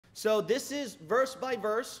So this is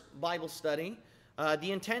verse-by-verse Bible study.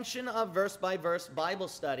 The intention of verse-by-verse Bible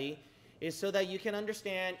study is so that you can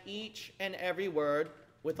understand each and every word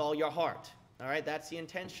with all your heart. All right, that's the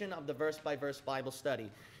intention of the verse-by-verse Bible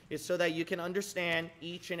study, is so that you can understand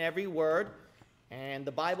each and every word, and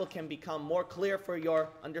the Bible can become more clear for your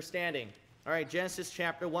understanding. All right, Genesis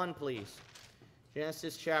chapter 1, please.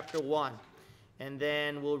 Genesis chapter 1. And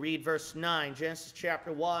then we'll read verse 9. Genesis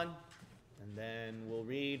chapter 1, and then we'll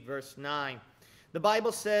read verse 9. The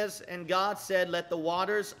Bible says, "And God said, Let the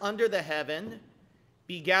waters under the heaven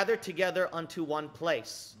be gathered together unto one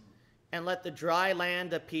place, and let the dry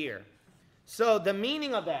land appear." So the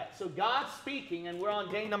meaning of that, so God's speaking, and we're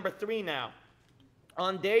on day number 3 now.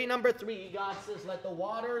 On day number 3, God says, "Let the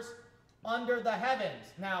waters under the heavens."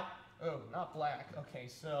 Now, oh, not black. Okay,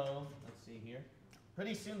 so let's see here.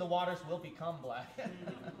 Pretty soon the waters will become black.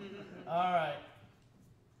 All right.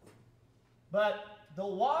 But the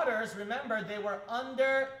waters, remember, they were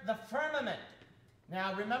under the firmament.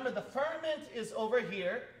 Now, remember, the firmament is over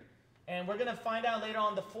here. And we're going to find out later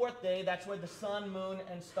on the 4th day, that's where the sun, moon,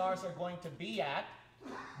 and stars are going to be at.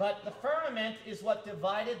 But the firmament is what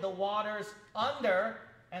divided the waters under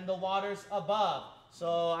and the waters above.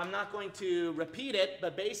 So I'm not going to repeat it,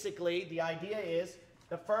 but basically the idea is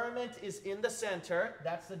the firmament is in the center.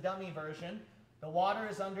 That's the dummy version. The water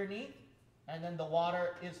is underneath, and then the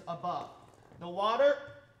water is above. The water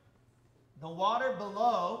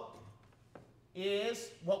below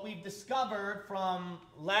is what we've discovered from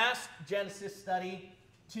last Genesis study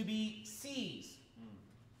to be seas.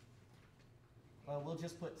 Well, we'll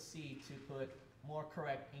just put sea to put more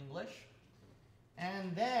correct English.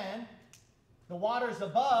 And then the waters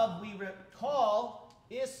above, we recall,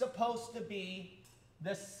 is supposed to be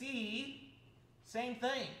the sea, same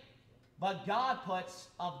thing, but God puts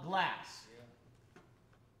of glass.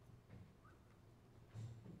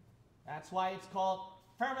 That's why it's called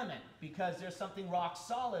firmament, because there's something rock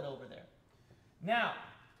solid over there. Now,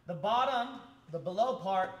 the bottom, the below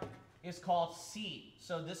part, is called sea.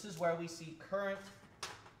 So this is where we see current,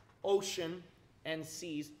 ocean, and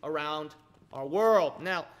seas around our world.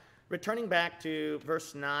 Now, returning back to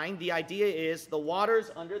verse 9, the idea is the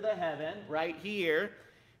waters under the heaven, right here,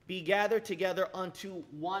 be gathered together unto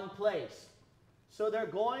one place. So they're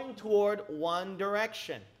going toward one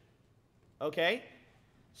direction. Okay?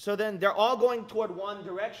 So then they're all going toward one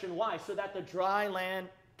direction. Why? So that the dry land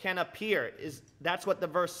can appear. That's what the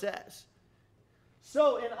verse says.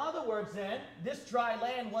 So in other words then, this dry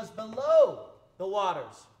land was below the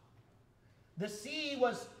waters. The sea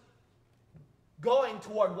was going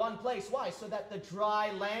toward one place. Why? So that the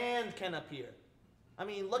dry land can appear. I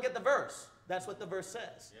mean, look at the verse. That's what the verse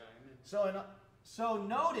says. Yeah, so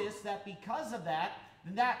notice that because of that,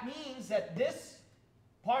 then that means that this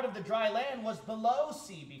part of the dry land was below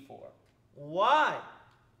sea before. Why?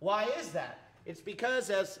 Why is that? It's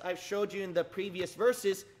because, as I've showed you in the previous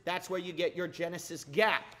verses, that's where you get your Genesis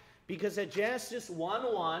gap. Because at Genesis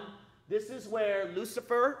 1:1, this is where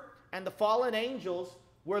Lucifer and the fallen angels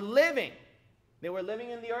were living. They were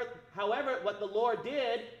living in the earth. However, what the Lord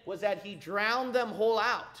did was that he drowned them whole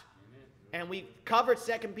out. And we covered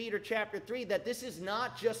 2 Peter chapter 3 that this is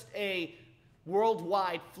not just a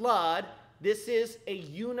worldwide flood. This is a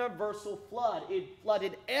universal flood. It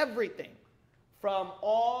flooded everything from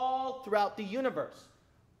all throughout the universe.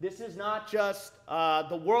 This is not just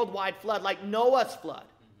the worldwide flood like Noah's flood,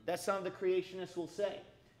 that some of the creationists will say.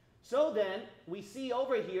 So then, we see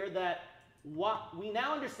over here that we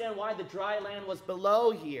now understand why the dry land was below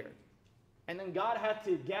here. And then God had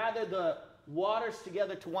to gather the waters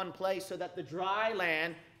together to one place so that the dry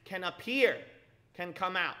land can appear, can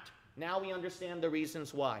come out. Now we understand the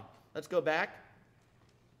reasons why. Let's go back.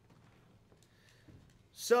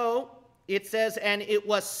 So, it says, and it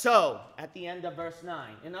was so at the end of verse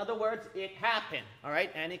 9. In other words, it happened, all right?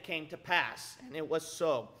 And it came to pass, and it was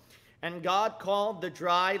so. And God called the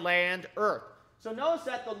dry land earth. So notice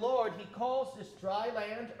that the Lord, he calls this dry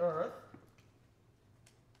land earth.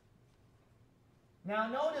 Now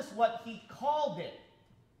notice what he called it.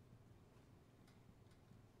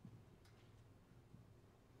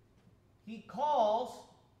 He calls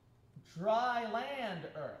dry land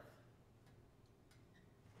earth.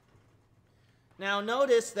 Now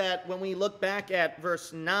notice that when we look back at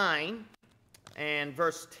verse 9 and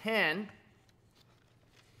verse 10,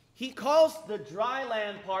 he calls the dry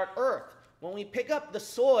land part earth. When we pick up the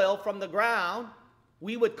soil from the ground,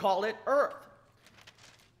 we would call it earth.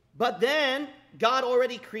 But then God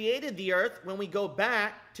already created the earth when we go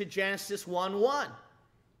back to Genesis 1:1.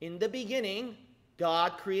 In the beginning,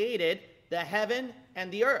 God created the heaven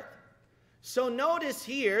and the earth. So notice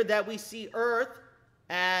here that we see earth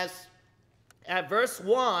as, at verse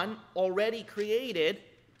 1, already created.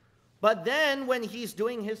 But then when he's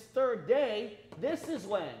doing his third day, this is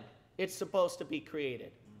when it's supposed to be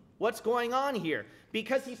created. What's going on here?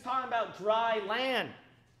 Because he's talking about dry land,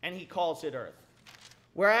 and he calls it earth.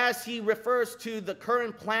 Whereas he refers to the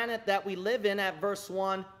current planet that we live in at verse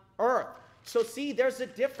 1, earth. So see, there's a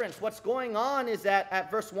difference. What's going on is that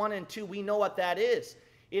at verse 1 and 2, we know what that is.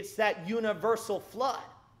 It's that universal flood.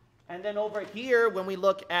 And then over here, when we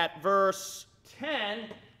look at verse 10,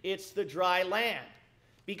 it's the dry land.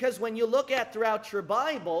 Because when you look at throughout your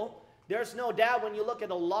Bible, there's no doubt when you look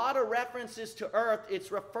at a lot of references to earth,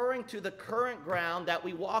 it's referring to the current ground that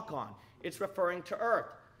we walk on. It's referring to earth.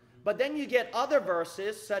 But then you get other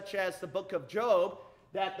verses, such as the book of Job,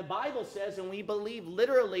 that the Bible says, and we believe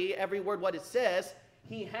literally every word what it says,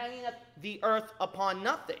 he hangeth the earth upon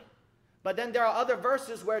nothing. But then there are other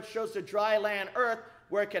verses where it shows the dry land earth,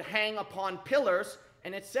 where it could hang upon pillars,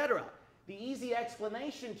 and etc. The easy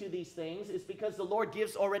explanation to these things is because the Lord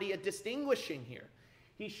gives already a distinguishing here.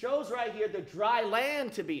 He shows right here the dry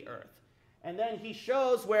land to be earth. And then he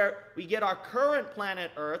shows where we get our current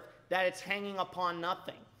planet earth, that it's hanging upon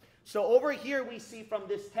nothing. So over here we see from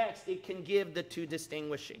this text, it can give the two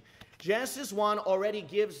distinguishing. Genesis 1 already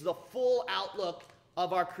gives the full outlook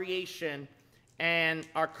of our creation and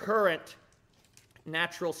our current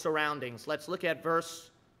natural surroundings. Let's look at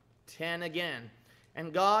verse 10 again.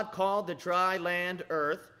 And God called the dry land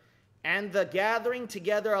earth, and the gathering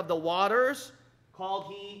together of the waters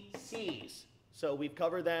called he seas. So we've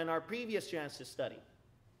covered that in our previous Genesis study.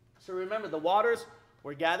 So remember, the waters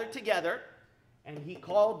were gathered together, and he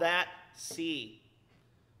called that sea.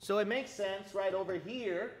 So it makes sense right over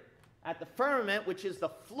here at the firmament, which is the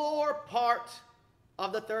floor part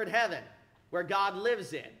of the third heaven, where God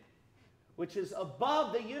lives in, which is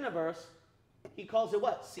above the universe. He calls it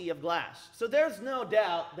what? Sea of glass. So there's no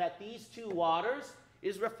doubt that these two waters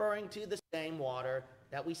is referring to the same water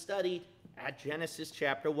that we studied at Genesis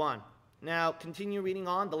chapter 1. Now, continue reading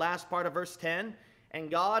on, the last part of verse 10. And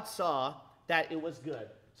God saw that it was good.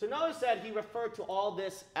 So notice that he referred to all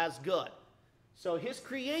this as good. So his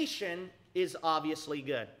creation is obviously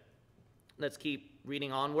good. Let's keep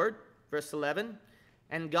reading onward. Verse 11.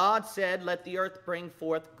 And God said, let the earth bring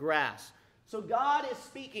forth grass. So God is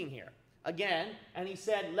speaking here again, and he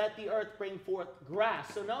said, let the earth bring forth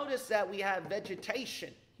grass. So notice that we have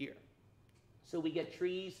vegetation here. So we get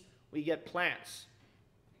trees, we get plants.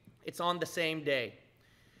 It's on the same day.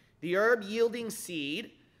 The herb yielding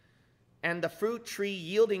seed, and the fruit tree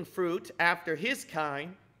yielding fruit after his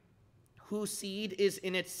kind, whose seed is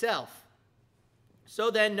in itself.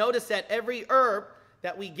 So then notice that every herb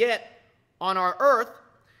that we get on our earth,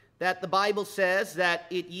 that the Bible says that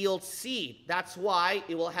it yields seed. That's why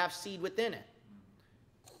it will have seed within it.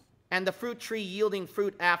 And the fruit tree yielding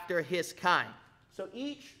fruit after his kind. So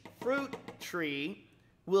each fruit tree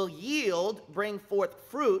will yield, bring forth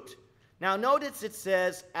fruit. Now notice it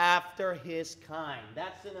says, after his kind.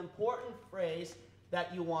 That's an important phrase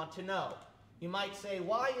that you want to know. You might say,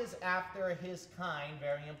 why is after his kind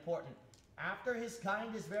very important? After his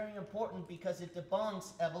kind is very important because it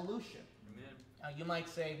debunks evolution. Amen. Now you might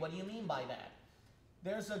say, what do you mean by that?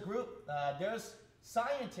 There's a group, there's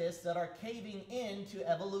scientists that are caving into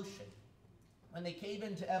evolution. When they cave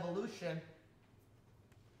into evolution,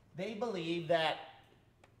 they believe that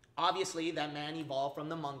obviously that man evolved from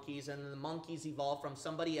the monkeys, and the monkeys evolved from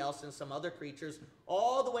somebody else and some other creatures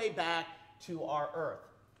all the way back to our earth.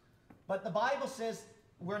 But the Bible says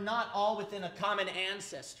we're not all within a common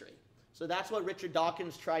ancestry. So that's what Richard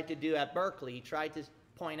Dawkins tried to do at Berkeley. He tried to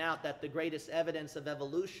point out that the greatest evidence of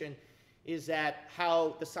evolution is that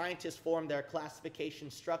how the scientists formed their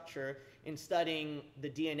classification structure in studying the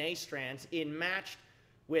DNA strands, it matched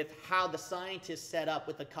with how the scientists set up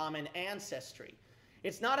with a common ancestry.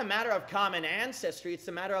 It's not a matter of common ancestry, it's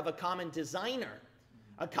a matter of a common designer,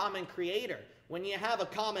 a common creator. When you have a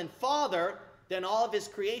common father, then all of his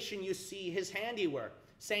creation, you see his handiwork.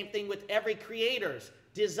 Same thing with every creators,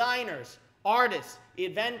 designers, artists,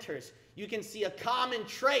 inventors. You can see a common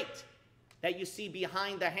trait that you see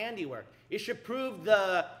behind the handiwork. It should prove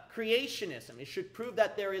the creationism. It should prove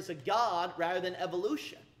that there is a God rather than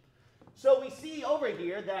evolution. So we see over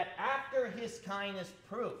here that after his kind is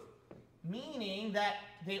proof, meaning that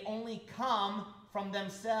they only come from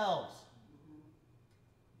themselves.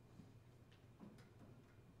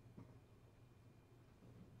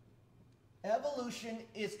 Evolution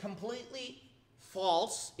is completely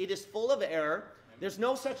false. It is full of error. There's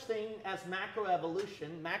no such thing as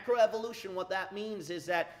macroevolution. Macroevolution, what that means is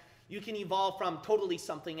that you can evolve from totally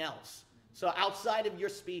something else. So outside of your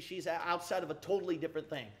species, outside of a totally different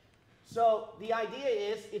thing. So the idea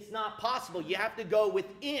is it's not possible. You have to go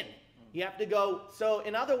within. You have to go. So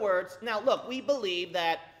in other words, now look, we believe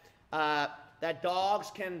that that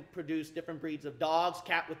dogs can produce different breeds of dogs,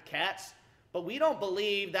 cat with cats, but we don't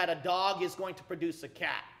believe that a dog is going to produce a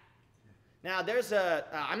cat. Now there's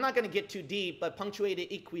I'm not going to get too deep, but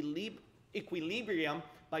Punctuated Equilibrium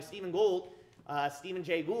by Stephen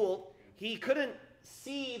Jay Gould, he couldn't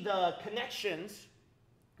see the connections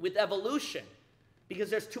with evolution because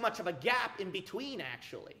there's too much of a gap in between,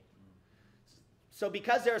 actually. So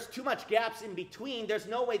because there's too much gaps in between, there's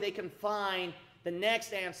no way they can find the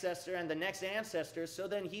next ancestor and the next ancestor. So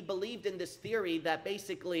then he believed in this theory that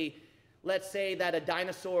basically, let's say that a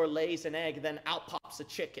dinosaur lays an egg, then out pops a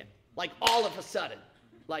chicken. Like all of a sudden.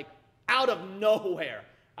 Like out of nowhere.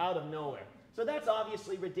 Out of nowhere. So that's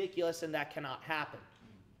obviously ridiculous and that cannot happen.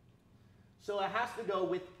 So it has to go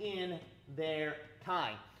within their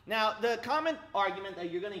kind. Now, the common argument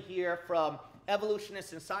that you're going to hear from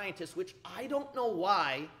evolutionists and scientists, which I don't know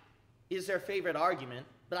why is their favorite argument,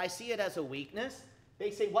 but I see it as a weakness. They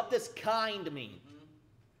say, what does kind mean?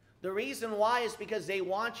 The reason why is because they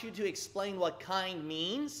want you to explain what kind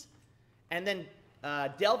means and then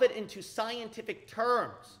delve it into scientific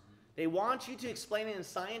terms. They want you to explain it in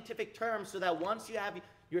scientific terms so that once you have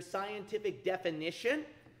your scientific definition,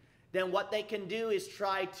 then what they can do is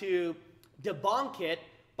try to debunk it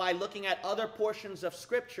by looking at other portions of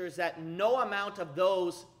scriptures that no amount of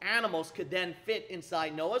those animals could then fit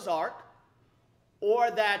inside Noah's Ark, or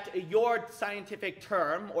that your scientific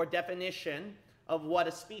term or definition of what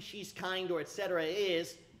a species, kind, or etc.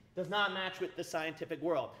 is does not match with the scientific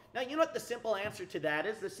world. Now, you know what the simple answer to that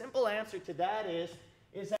is? The simple answer to that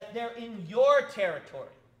is that they're in your territory.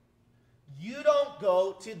 You don't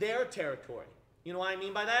go to their territory. You know what I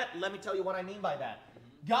mean by that? Let me tell you what I mean by that.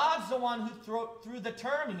 God's the one who threw the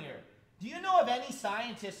term here. Do you know of any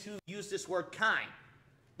scientists who use this word kind?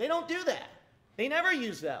 They don't do that. They never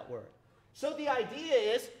use that word. So the idea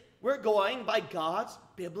is we're going by God's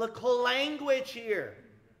biblical language here.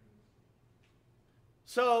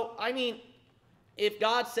 So, I mean, if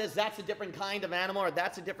God says that's a different kind of animal or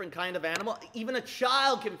that's a different kind of animal, even a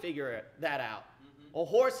child can figure that out. A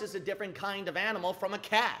horse is a different kind of animal from a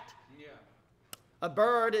cat. Yeah. A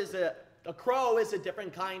bird is a crow is a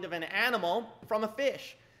different kind of an animal from a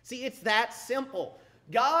fish. See, it's that simple.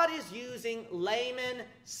 God is using layman,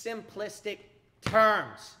 simplistic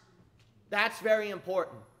terms. That's very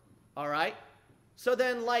important. All right? So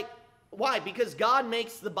then, like, why? Because God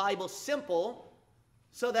makes the Bible simple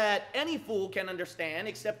so that any fool can understand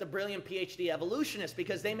except the brilliant PhD evolutionist,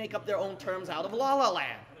 because they make up their own terms out of la la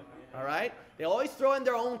land. All right? They always throw in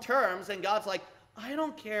their own terms, and God's like, I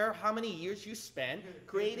don't care how many years you spend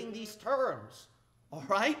creating these terms. All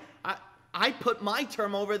right? I put my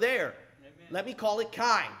term over there. Amen. Let me call it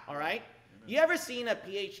kind. All right? You ever seen a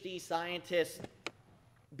PhD scientist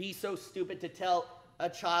be so stupid to tell a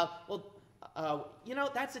child, well, you know,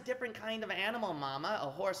 that's a different kind of animal, mama, a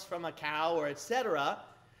horse from a cow or etc.,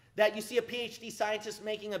 that you see a PhD scientist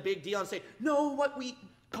making a big deal and say, no, what we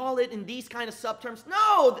call it in these kind of subterms.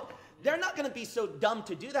 No, they're not going to be so dumb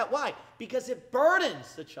to do that. Why? Because it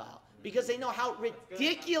burdens the child. Because they know how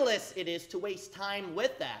ridiculous it is to waste time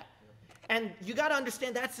with that. And you got to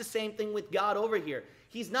understand that's the same thing with God over here.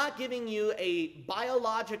 He's not giving you a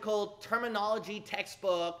biological terminology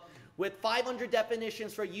textbook with 500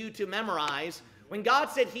 definitions for you to memorize. When God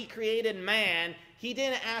said he created man, he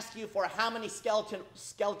didn't ask you for how many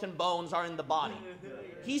skeleton bones are in the body.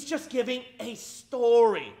 He's just giving a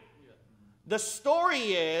story. The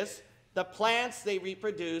story is the plants, they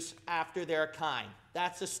reproduce after their kind.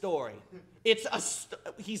 That's a story.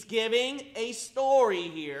 He's giving a story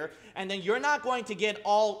here, and then you're not going to get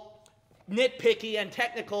all nitpicky and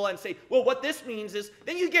technical and say, well, what this means is,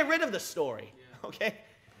 then you get rid of the story, okay?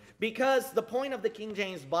 Because the point of the King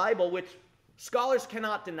James Bible, which scholars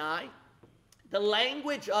cannot deny, the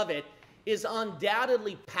language of it is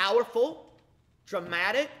undoubtedly powerful,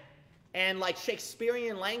 dramatic, and like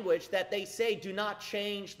Shakespearean language that they say do not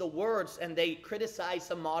change the words, and they criticize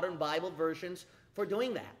some modern Bible versions for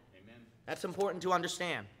doing that. Amen. That's important to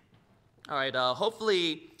understand. All right,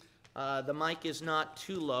 hopefully the mic is not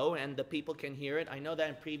too low and the people can hear it. I know that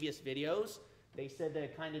in previous videos they said that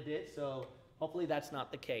it kind of did, so hopefully that's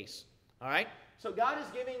not the case. All right? So God is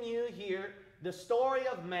giving you here the story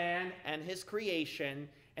of man and his creation,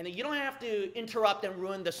 and you don't have to interrupt and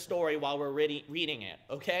ruin the story while we're reading it,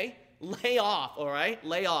 okay? Lay off, all right?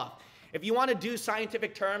 Lay off. If you want to do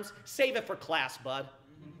scientific terms, save it for class, bud.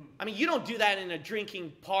 I mean, you don't do that in a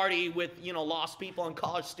drinking party with, you know, lost people and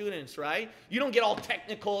college students, right? You don't get all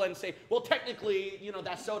technical and say, well, technically, you know,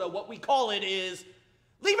 that soda, what we call it is...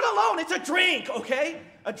 Leave it alone. It's a drink, okay?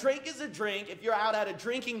 A drink is a drink. If you're out at a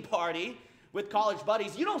drinking party with college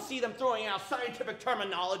buddies, you don't see them throwing out scientific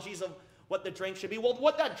terminologies of what the drink should be. Well,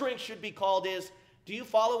 what that drink should be called is, do you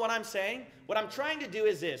follow what I'm saying? What I'm trying to do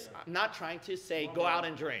is this. I'm not trying to say go out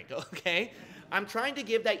and drink, okay? I'm trying to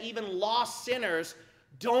give that even lost sinners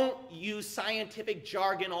don't use scientific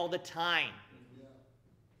jargon all the time.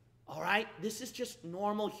 All right? This is just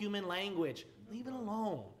normal human language. Leave it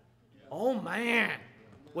alone. Oh, man.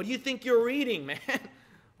 What do you think you're reading, man?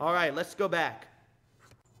 All right, let's go back.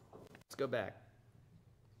 Let's go back.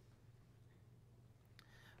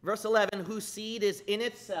 Verse 11, whose seed is in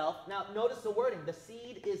itself. Now, notice the wording. The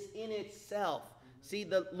seed is in itself. See,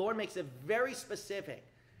 the Lord makes it very specific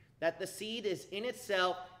that the seed is in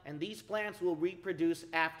itself, and these plants will reproduce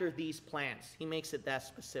after these plants. He makes it that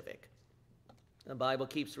specific. The Bible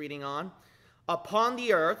keeps reading on. Upon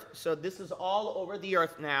the earth, so this is all over the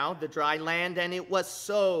earth now, the dry land, and it was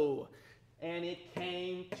so, and it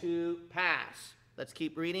came to pass. Let's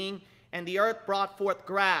keep reading. And the earth brought forth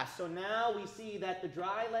grass. So now we see that the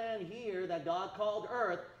dry land here that God called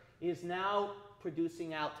earth is now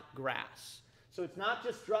producing out grass. So it's not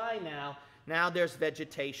just dry now. Now there's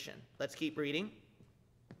vegetation. Let's keep reading.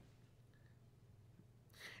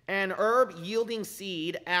 And herb yielding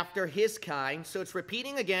seed after his kind. So it's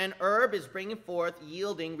repeating again. Herb is bringing forth,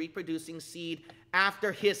 yielding, reproducing seed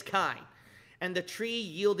after his kind. And the tree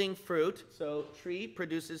yielding fruit. So tree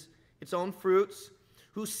produces its own fruits.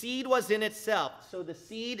 Whose seed was in itself. So the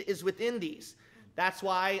seed is within these. That's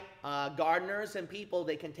why gardeners and people,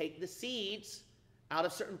 they can take the seeds out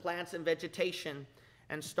of certain plants and vegetation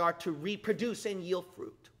and start to reproduce and yield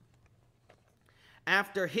fruit.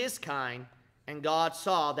 After his kind, and God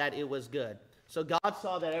saw that it was good. So God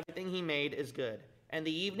saw that everything he made is good. And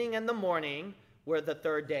the evening and the morning were the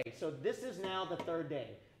third day. So this is now the third day.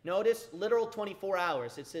 Notice literal 24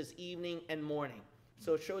 hours. It says evening and morning.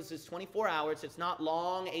 So it shows it's 24 hours. It's not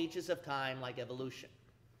long ages of time like evolution.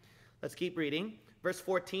 Let's keep reading. Verse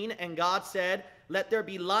 14, and God said, let there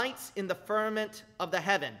be lights in the firmament of the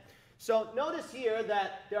heaven. So notice here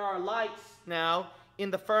that there are lights now in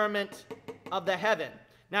the firmament of the heaven.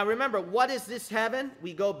 Now remember, what is this heaven?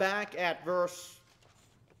 We go back at verse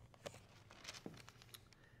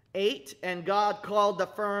 8, and God called the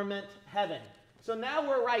firmament heaven. So now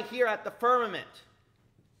we're right here at the firmament.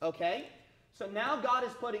 Okay? So now God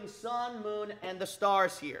is putting sun, moon, and the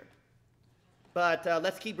stars here. But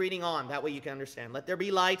let's keep reading on. That way you can understand. Let there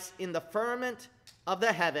be lights in the firmament of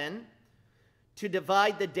the heaven to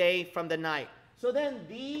divide the day from the night. So then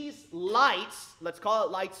these lights, let's call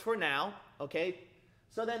it lights for now, okay?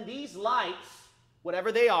 So then these lights,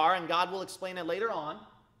 whatever they are, and God will explain it later on,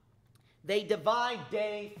 they divide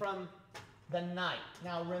day from the night.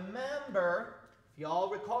 Now remember, if you all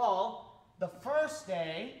recall, the first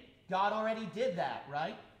day, God already did that,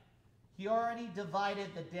 right? He already divided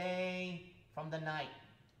the day from the night.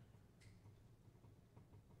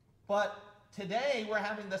 But today, we're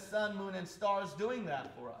having the sun, moon, and stars doing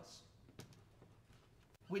that for us.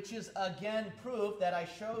 Which is, again, proof that I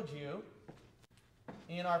showed you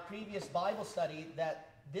in our previous Bible study that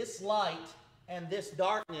this light and this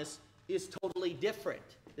darkness is totally different.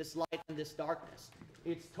 This light and this darkness.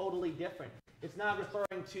 It's totally different. It's not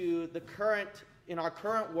referring to the current, in our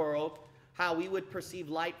current world, how we would perceive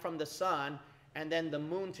light from the sun and then the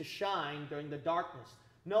moon to shine during the darkness.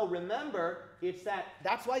 No, remember, it's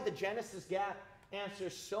that's why the Genesis gap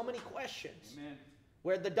answers so many questions. Amen.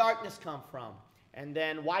 Where'd the darkness come from? And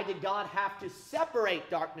then why did God have to separate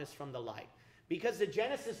darkness from the light? Because the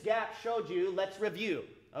Genesis gap showed you, let's review,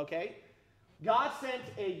 okay? God sent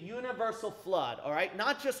a universal flood, all right?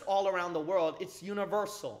 Not just all around the world, it's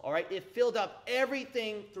universal, all right? It filled up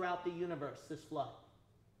everything throughout the universe, this flood.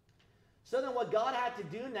 So then what God had to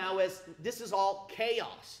do now is, this is all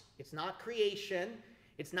chaos. It's not creation.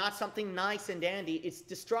 It's not something nice and dandy. It's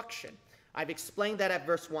destruction. I've explained that at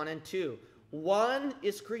verse 1 and 2. 1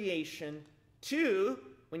 is creation. 2,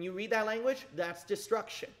 when you read that language, that's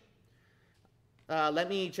destruction. Let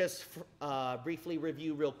me just briefly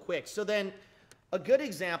review real quick. So then, a good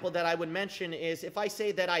example that I would mention is if I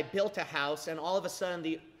say that I built a house and all of a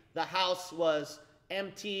sudden the house was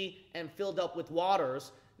empty and filled up with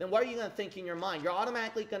waters, then what are you going to think in your mind? You're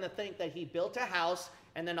automatically going to think that he built a house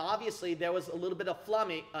and then obviously there was a little bit of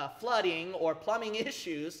flooding or plumbing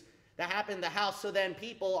issues that happened in the house, so then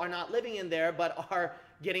people are not living in there but are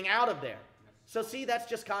getting out of there. So see, that's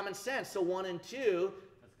just common sense. So 1 and 2,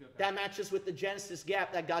 that matches with the Genesis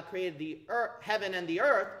gap that God created the earth, heaven and the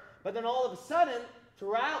earth, but then all of a sudden,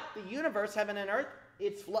 throughout the universe, heaven and earth,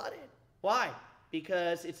 it's flooded. Why?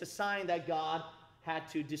 Because it's a sign that God had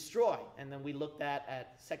to destroy. And then we looked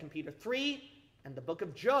at 2 Peter 3 and the book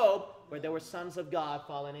of Job, where there were sons of God,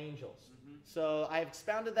 fallen angels. So I've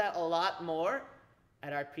expounded that a lot more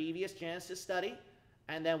at our previous Genesis study.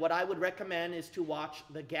 And then what I would recommend is to watch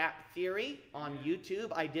the gap theory on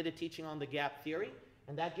YouTube. I did a teaching on the gap theory,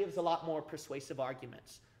 and that gives a lot more persuasive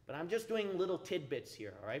arguments. But I'm just doing little tidbits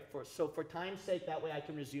here, all right? So for time's sake, that way I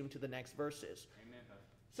can resume to the next verses. Amen.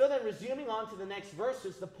 So then resuming on to the next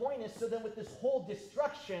verses, the point is, so then with this whole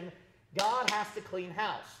destruction, God has to clean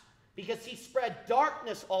house. Because he spread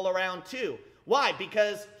darkness all around too. Why?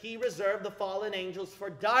 Because he reserved the fallen angels for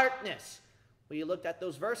darkness. Well, you looked at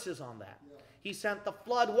those verses on that. Yeah. He sent the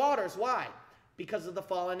flood waters. Why? Because of the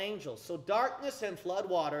fallen angels. So darkness and flood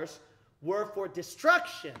waters were for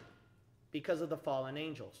destruction because of the fallen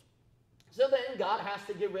angels. So then God has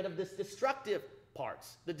to get rid of this destructive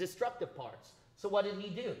parts, the destructive parts. So what did he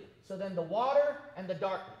do? So then the water and the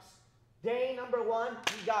darkness. Day number 1,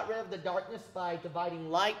 he got rid of the darkness by dividing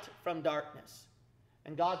light from darkness.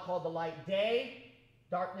 And God called the light day,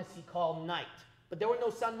 darkness he called night. But there were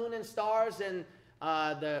no sun, moon, and stars, and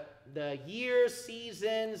the years,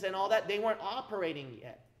 seasons, and all that. They weren't operating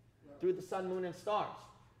yet through the sun, moon, and stars.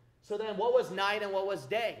 So then what was night and what was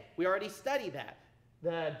day? We already studied that.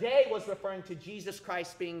 The day was referring to Jesus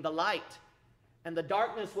Christ being the light. And the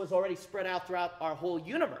darkness was already spread out throughout our whole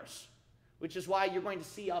universe, which is why you're going to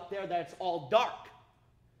see up there that it's all dark.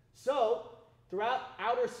 So throughout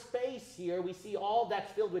outer space here, we see all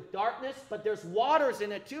that's filled with darkness, but there's waters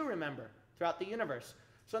in it too, remember, throughout the universe.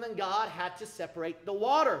 So then God had to separate the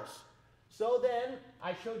waters. So then,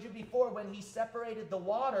 I showed you before, when he separated the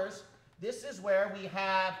waters, this is where we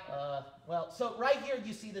have, so right here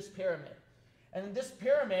you see this pyramid. And this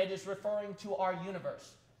pyramid is referring to our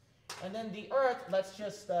universe. And then the earth, let's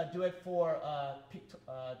just do it for,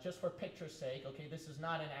 just for picture's sake. Okay, this is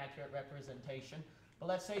not an accurate representation. But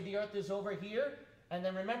let's say the earth is over here. And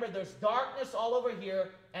then remember, there's darkness all over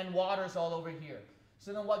here and waters all over here.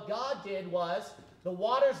 So then what God did was, the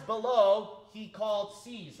waters below, he called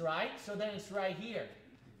seas, right? So then it's right here.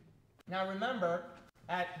 Now remember,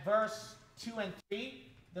 at verse 2 and 3,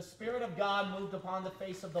 the Spirit of God moved upon the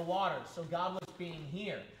face of the waters. So God was being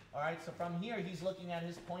here. All right, so from here, he's looking at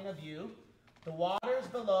his point of view. The waters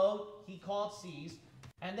below, he called seas.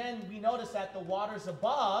 And then we notice that the waters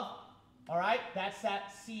above, all right, that's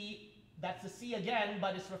that sea, that's the sea again,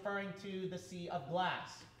 but it's referring to the sea of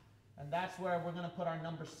glass. And that's where we're going to put our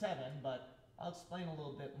number 7, but I'll explain a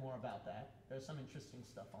little bit more about that. There's some interesting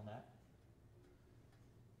stuff on that.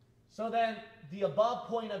 So then, the above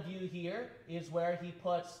point of view here is where he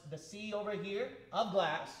puts the sea over here of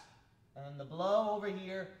glass, and the below over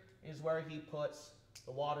here is where he puts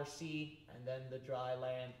the water sea, and then the dry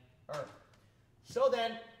land earth. So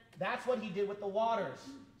then, that's what he did with the waters.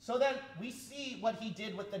 So then, we see what he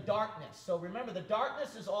did with the darkness. So remember, the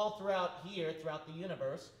darkness is all throughout here, throughout the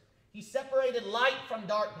universe. He separated light from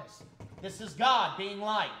darkness. This is God being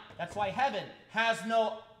light. That's why heaven has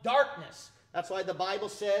no darkness. That's why the Bible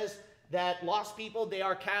says that lost people, they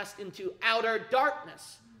are cast into outer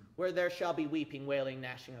darkness, where there shall be weeping, wailing,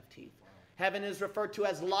 gnashing of teeth. Heaven is referred to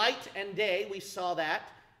as light and day. We saw that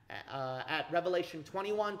at Revelation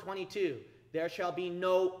 21:22. There shall be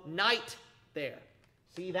no night there.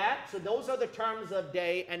 See that? So those are the terms of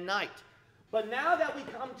day and night. But now that we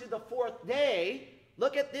come to the 4th day,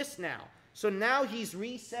 look at this now. So now he's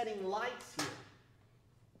resetting lights here.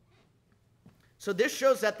 So this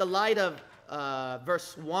shows that the light of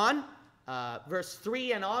verse 1, verse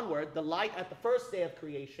 3 and onward, the light at the first day of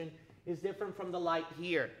creation is different from the light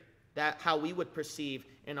here. That's how we would perceive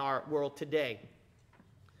in our world today.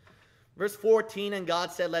 Verse 14, and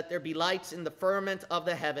God said, let there be lights in the firmament of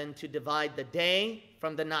the heaven to divide the day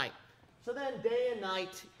from the night. So then day and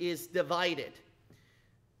night is divided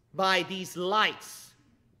by these lights.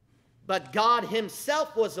 But God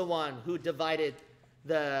himself was the one who divided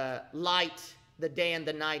the light, the day and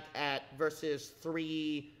the night at verses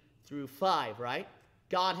 3 through 5, right?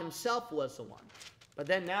 God himself was the one. But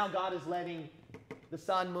then now God is letting the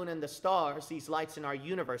sun, moon, and the stars, these lights in our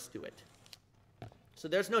universe, do it. So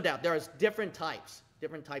there's no doubt. There are different types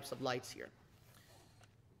of lights here.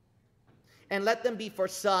 And let them be for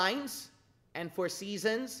signs and for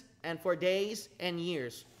seasons and for days and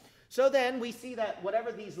years. So then we see that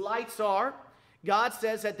whatever these lights are, God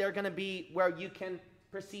says that they're going to be where you can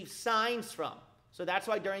perceive signs from. So that's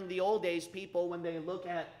why during the old days, people, when they look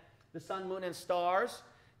at the sun, moon, and stars,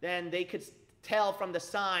 then they could tell from the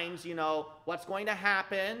signs, you know, what's going to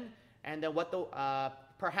happen, and then what the,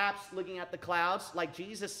 perhaps looking at the clouds, like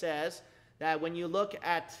Jesus says, that when you look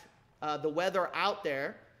at the weather out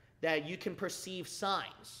there, that you can perceive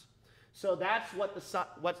signs. So that's what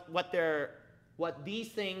what these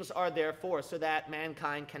things are there for, so that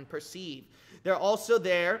mankind can perceive. They're also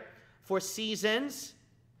there for seasons.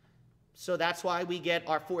 So that's why we get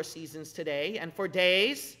our 4 seasons today. And for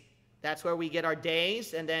days, that's where we get our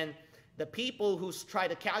days. And then the people who try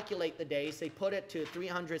to calculate the days, they put it to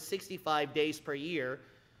 365 days per year.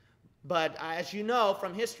 But as you know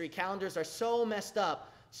from history, calendars are so messed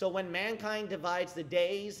up. So when mankind divides the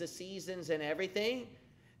days, the seasons, and everything,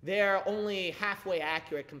 they're only halfway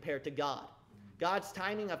accurate compared to God. God's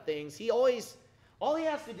timing of things, all he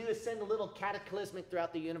has to do is send a little cataclysmic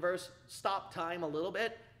throughout the universe, stop time a little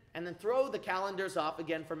bit, and then throw the calendars off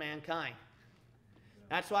again for mankind.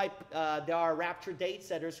 That's why there are rapture date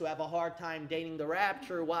setters who have a hard time dating the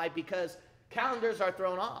rapture. Why? Because calendars are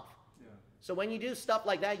thrown off. Yeah. So when you do stuff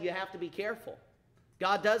like that, you have to be careful.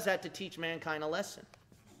 God does that to teach mankind a lesson.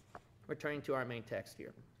 Returning to our main text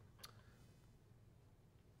here.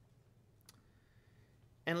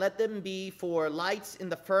 And let them be for lights in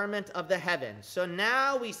the firmament of the heavens. So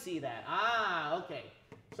now we see that. Okay.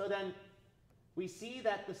 So then we see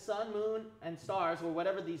that the sun, moon, and stars, or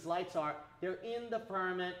whatever these lights are, they're in the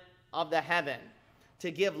firmament of the heaven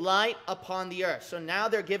to give light upon the earth. So now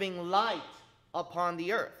they're giving light upon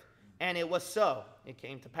the earth. And it was so. It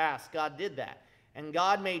came to pass. God did that. And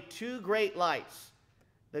God made 2 great lights.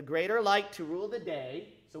 The greater light to rule the day.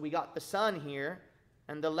 So we got the sun here.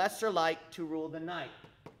 And the lesser light to rule the night.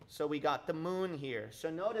 So we got the moon here. So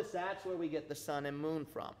notice that's where we get the sun and moon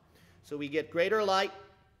from. So we get greater light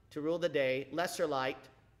to rule the day, lesser light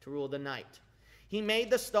to rule the night. He made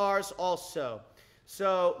the stars also.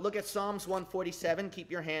 So look at Psalms 147.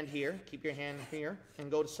 Keep your hand here. Keep your hand here.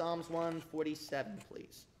 And go to Psalms 147,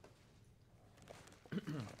 please.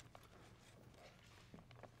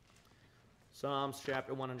 Psalms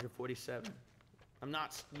chapter 147. I'm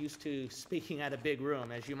not used to speaking at a big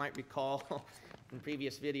room. As you might recall, in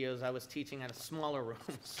previous videos, I was teaching at a smaller room,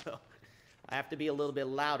 so I have to be a little bit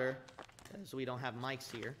louder because we don't have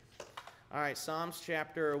mics here. All right, Psalms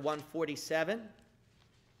chapter 147.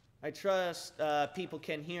 I trust people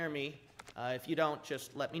can hear me. If you don't,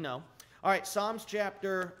 just let me know. All right, Psalms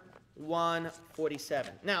chapter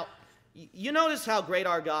 147. Now, you notice how great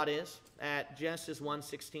our God is at Genesis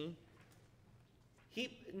 1:16?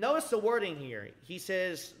 Notice the wording here. He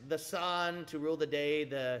says the sun to rule the day,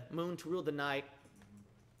 the moon to rule the night.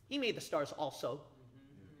 He made the stars also.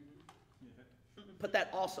 Put that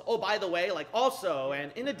also. Oh, by the way, like also,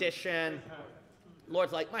 and in addition,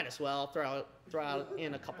 Lord's like, might as well throw out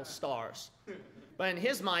in a couple stars. But in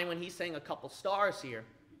his mind, when he's saying a couple stars here,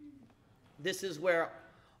 this is where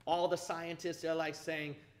all the scientists are like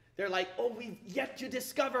saying, they're like, oh, we've yet to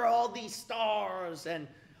discover all these stars and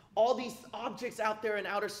all these objects out there in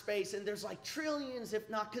outer space, and there's like trillions, if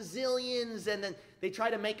not gazillions, and then they try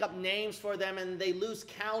to make up names for them, and they lose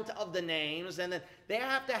count of the names, and then they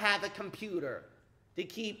have to have a computer to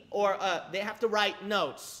keep, or they have to write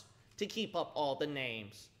notes to keep up all the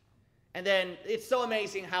names. And then it's so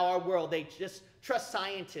amazing how our world, they just trust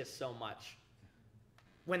scientists so much.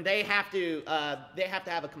 When they have to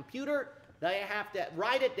have a computer, they have to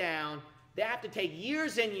write it down, they have to take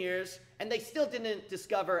years and years, and they still didn't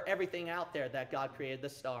discover everything out there that God created, the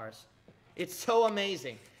stars. It's so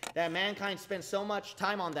amazing that mankind spends so much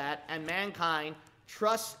time on that, and mankind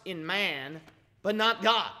trusts in man, but not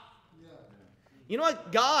God. Yeah. You know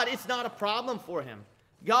what? God, it's not a problem for him.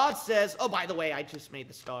 God says, oh, by the way, I just made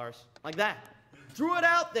the stars. Like that. Threw it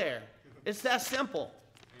out there. It's that simple.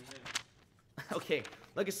 Amen. Okay,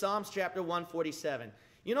 look at Psalms chapter 147.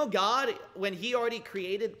 You know, God, when he already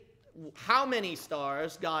created how many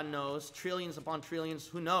stars, God knows, trillions upon trillions,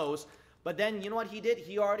 who knows. But then, you know what he did?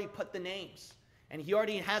 He already put the names. And he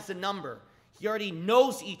already has the number. He already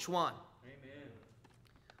knows each one. Amen.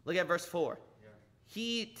 Look at verse 4. Yeah.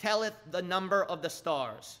 He telleth the number of the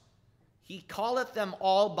stars. He calleth them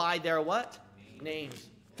all by their what? Names.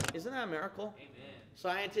 Isn't that a miracle? Amen.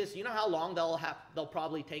 Scientists, you know how long they'll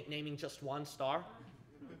probably take naming just one star?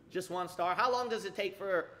 Just one star. How long does it take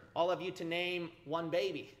for all of you to name one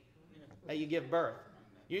baby that you give birth?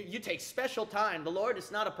 You take special time. The Lord,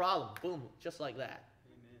 it's not a problem. Boom, just like that.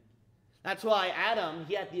 Amen. That's why Adam,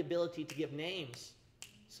 he had the ability to give names.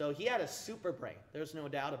 So he had a super brain. There's no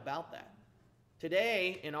doubt about that.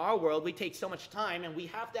 Today, in our world, we take so much time, and we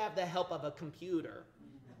have to have the help of a computer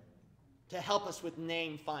to help us with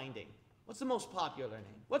name finding. What's the most popular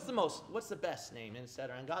name? What's the best name,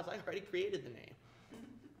 etc. And God's like, I already created the name.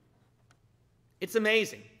 It's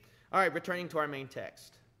amazing. All right, returning to our main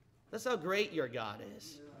text. That's how great your God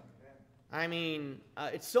is. I mean,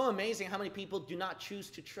 it's so amazing how many people do not choose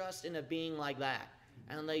to trust in a being like that.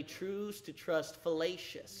 And they choose to trust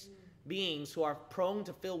fallacious, beings who are prone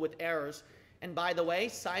to fill with errors. And by the way,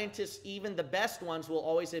 scientists, even the best ones, will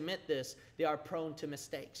always admit this. They are prone to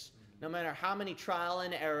mistakes, no matter how many trial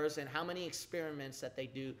and errors and how many experiments that they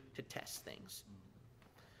do to test things.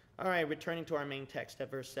 All right, returning to our main text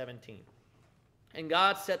at verse 17. And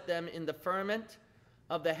God set them in the firmament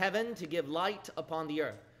of the heaven to give light upon the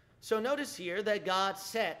earth. So notice here that God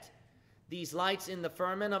set these lights in the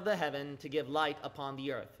firmament of the heaven to give light upon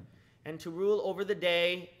the earth, and to rule over the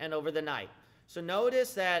day and over the night. So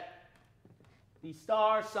notice that the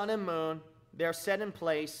stars, sun, and moon, they're set in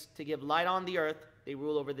place to give light on the earth. They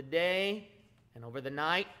rule over the day and over the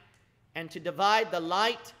night, and to divide the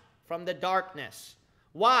light from the darkness.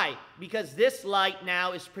 Why? Because this light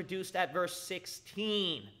now is produced at verse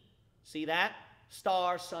 16. See that?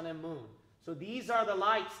 Star, sun, and moon. So these are the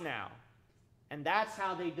lights now. And that's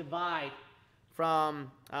how they divide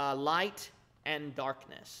from light and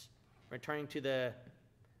darkness. Returning to the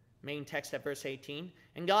main text at verse 18.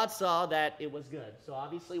 And God saw that it was good. So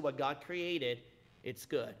obviously what God created, it's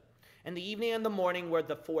good. And the evening and the morning were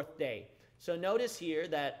the fourth day. So notice here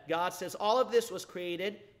that God says all of this was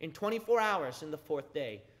created in 24 hours in the fourth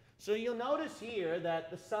day. So you'll notice here that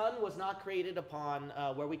the sun was not created upon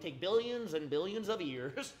where we take billions and billions of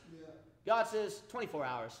years. Yeah. God says 24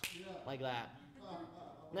 hours, like that.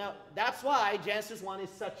 Now, that's why Genesis 1 is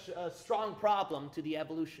such a strong problem to the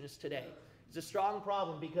evolutionists today. It's a strong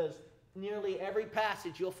problem because nearly every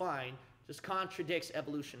passage you'll find just contradicts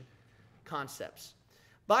evolution concepts.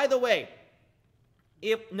 By the way,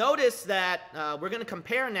 notice that we're going to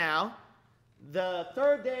compare now the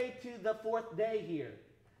third day to the fourth day here.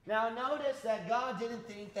 Now notice that God didn't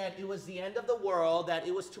think that it was the end of the world, that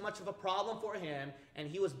it was too much of a problem for him, and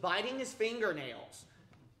he was biting his fingernails.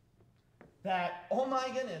 That, oh my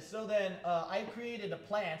goodness, so then I created the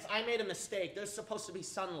plants. I made a mistake. There's supposed to be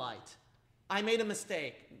sunlight. I made a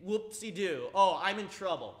mistake. Whoopsie-doo. Oh, I'm in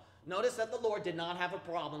trouble. Notice that the Lord did not have a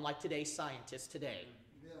problem like today's scientists today.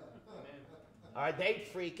 All right, they'd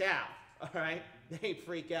freak out. All right, they'd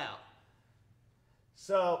freak out.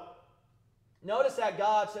 So notice that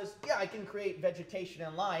God says, yeah, I can create vegetation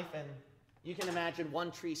and life. And you can imagine one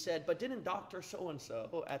tree said, but didn't Dr.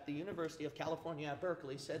 So-and-so at the University of California at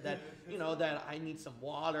Berkeley said that, you know, that I need some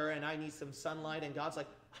water and I need some sunlight. And God's like,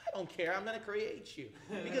 I don't care. I'm going to create you.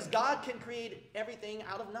 Because God can create everything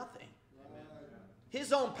out of nothing.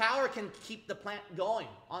 His own power can keep the plant going,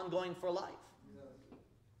 ongoing for life.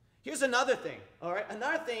 Here's another thing, all right?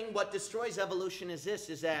 Another thing, what destroys evolution is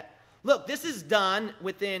this, is that, look, this is done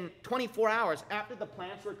within 24 hours. After the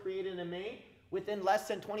plants were created and made, within less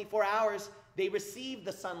than 24 hours, they receive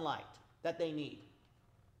the sunlight that they need.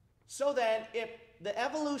 So then, if the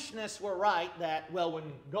evolutionists were right that, well,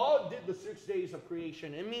 when God did the 6 days of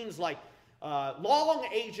creation, it means like long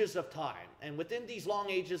ages of time. And within these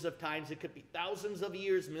long ages of times, it could be thousands of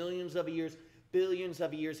years, millions of years, billions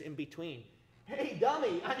of years in between. Hey,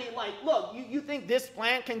 dummy, I mean, like, look, you think this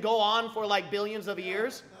plant can go on for like billions of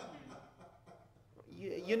years?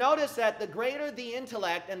 You notice that the greater the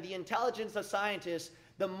intellect and the intelligence of scientists,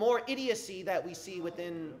 the more idiocy that we see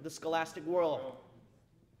within the scholastic world.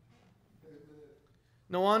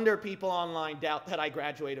 No wonder people online doubt that I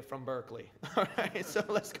graduated from Berkeley. All right, so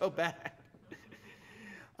let's go back.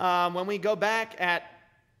 When we go back at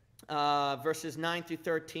verses 9 through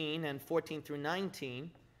 13 and 14 through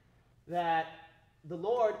 19, that the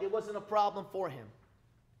Lord, it wasn't a problem for him.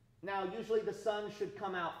 Now, usually the sun should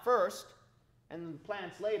come out first and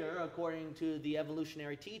plants later, according to the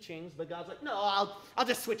evolutionary teachings. But God's like, no, I'll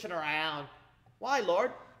just switch it around. Why,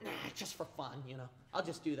 Lord? Nah, just for fun, you know. I'll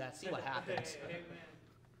just do that, see what happens.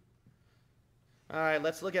 All right,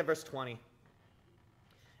 let's look at verse 20.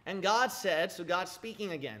 And God said, so God's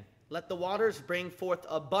speaking again, let the waters bring forth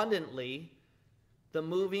abundantly the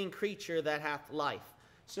moving creature that hath life.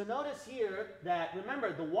 So notice here that,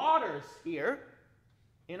 remember, the waters here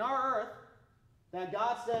in our earth, that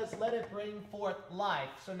God says, let it bring forth life.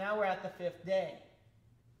 So now we're at the fifth day.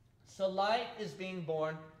 So life is being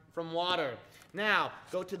born from water. Now,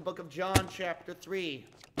 go to the book of John chapter 3.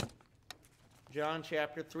 John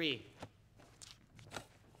chapter 3.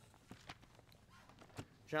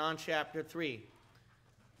 John chapter 3.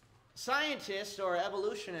 Scientists or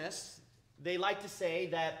evolutionists, they like to say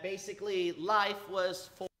that basically life was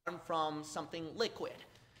formed from something liquid.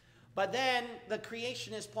 But then the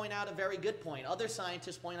creationists point out a very good point. Other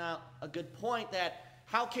scientists point out a good point that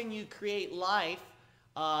how can you create life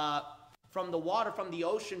from the water, from the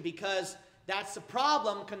ocean? Because that's the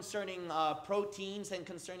problem concerning proteins and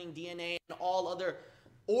concerning DNA and all other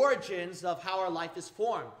origins of how our life is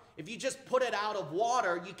formed. If you just put it out of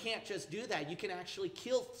water, you can't just do that. You can actually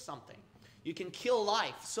kill something. You can kill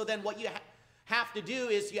life. So then what you have to do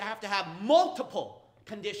is you have to have multiple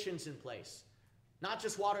conditions in place. Not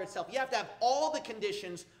just water itself. You have to have all the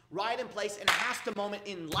conditions right in place, and it has to moment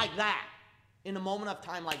in like that. In a moment of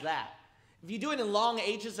time like that. If you do it in long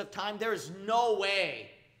ages of time, there is no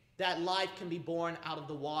way that life can be born out of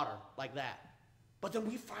the water like that. But then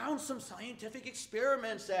we found some scientific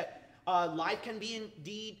experiments that life can be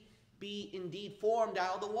indeed formed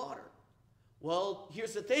out of the water. Well,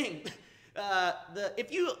 here's the thing.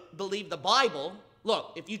 If you believe the Bible,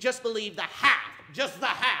 look, if you just believe the half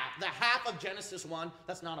of Genesis 1,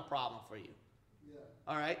 that's not a problem for you.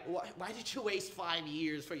 All right? Why did you waste 5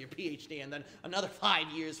 years for your PhD and then another 5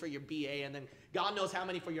 years for your BA and then God knows how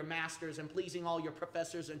many for your master's and pleasing all your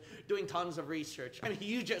professors and doing tons of research? I mean,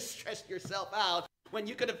 you just stressed yourself out when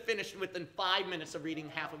you could have finished within 5 minutes of reading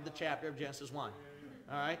half of the chapter of Genesis 1.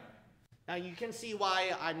 All right? Now, you can see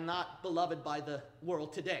why I'm not beloved by the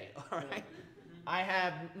world today. All right? I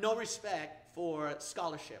have no respect for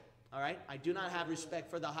scholarship. All right? I do not have respect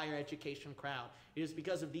for the higher education crowd. It is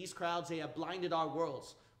because of these crowds they have blinded our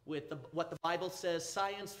worlds with what the Bible says,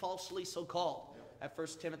 science falsely so called, at 1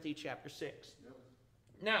 Timothy chapter 6.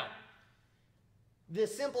 Now, the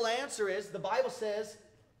simple answer is the Bible says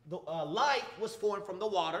life was formed from the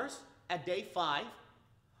waters at day 5.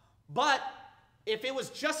 But if it was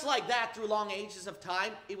just like that through long ages of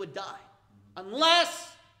time, it would die.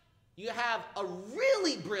 Unless you have a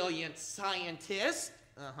really brilliant scientist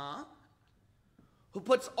who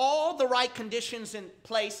puts all the right conditions in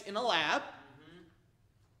place in a lab,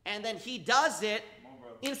 and then he does it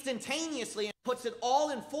instantaneously and puts it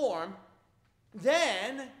all in form,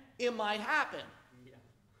 then it might happen.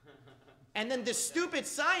 And then this stupid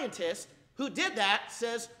scientist who did that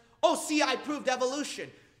says, oh, see, I proved evolution.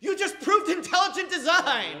 You just proved intelligent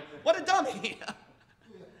design. What a dummy.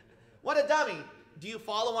 What a dummy. Do you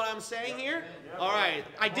follow what I'm saying here? All right.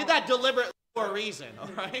 I did that deliberately for a reason. All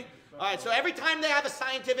right. All right. So every time they have a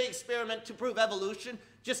scientific experiment to prove evolution,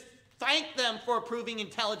 just thank them for proving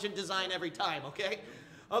intelligent design every time. Okay.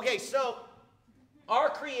 Okay. So our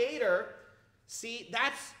Creator, see,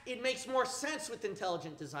 it makes more sense with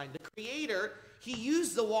intelligent design. The Creator, he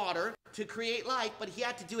used the water to create life, but he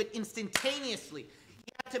had to do it instantaneously.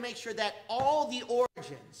 He had to make sure that all the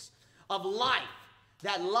origins of life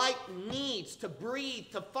that life needs to breathe,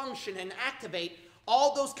 to function, and activate,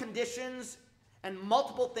 all those conditions and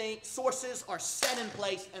multiple sources are set in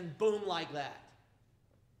place, and boom, like that.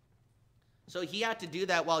 So he had to do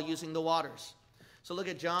that while using the waters. So look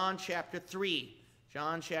at John chapter 3.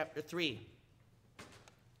 John chapter 3.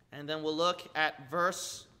 And then we'll look at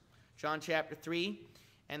John chapter 3,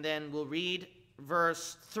 and then we'll read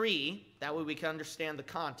verse 3. That way we can understand the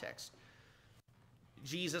context.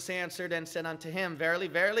 Jesus answered and said unto him, verily,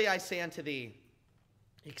 verily, I say unto thee,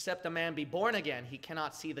 except a man be born again, he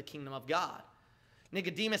cannot see the kingdom of God.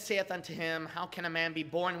 Nicodemus saith unto him, how can a man be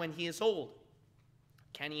born when he is old?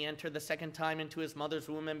 Can he enter the second time into his mother's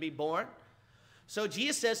womb and be born? So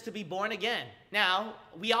Jesus says to be born again. Now,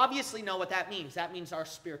 we obviously know what that means. That means our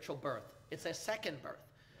spiritual birth. It's a second birth.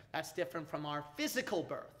 That's different from our physical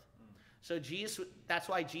birth. So that's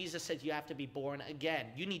why Jesus said you have to be born again.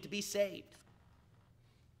 You need to be saved.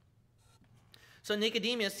 So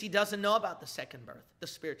Nicodemus, he doesn't know about the second birth, the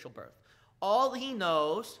spiritual birth. All he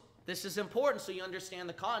knows, this is important so you understand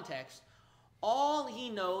the context, all he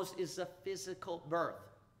knows is the physical birth,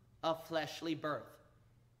 a fleshly birth.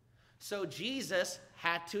 So Jesus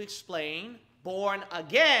had to explain born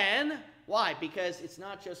again. Why? Because it's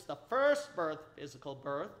not just the first birth, physical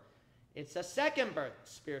birth, it's the second birth,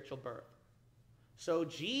 spiritual birth. So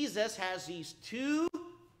Jesus has these two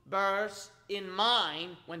births in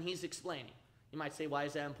mind when he's explaining. You might say, why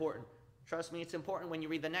is that important? Trust me, it's important when you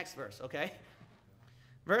read the next verse, okay?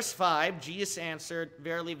 Verse 5, Jesus answered,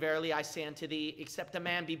 verily, verily, I say unto thee, except a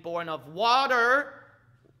man be born of water,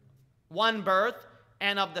 one birth,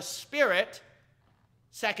 and of the Spirit,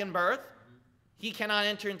 second birth, he cannot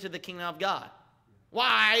enter into the kingdom of God.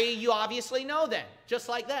 Why? You obviously know then. Just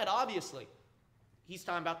like that, obviously. He's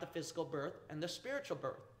talking about the physical birth and the spiritual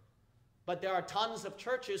birth. But there are tons of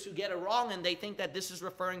churches who get it wrong and they think that this is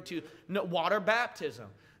referring to water baptism.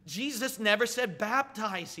 Jesus never said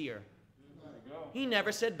baptize here. He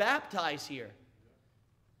never said baptize here.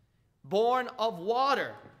 Born of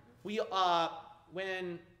water.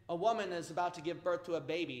 When a woman is about to give birth to a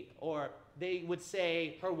baby, or they would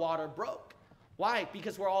say her water broke. Why?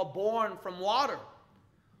 Because we're all born from water.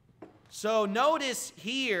 So notice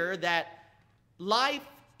here that life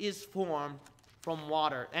is formed from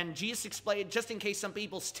water. And Jesus explained, just in case some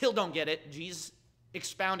people still don't get it, Jesus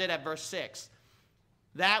expounded at verse 6.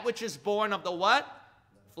 That which is born of the what?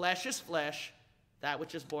 flesh is flesh, that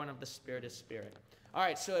which is born of the Spirit is spirit. All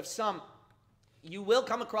right, so you will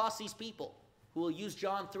come across these people who will use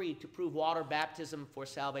John 3 to prove water baptism for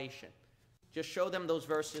salvation. Just show them those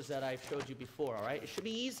verses that I've showed you before, all right? It should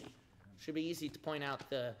be easy. It should be easy to point out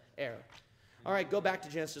the error. All right, go back to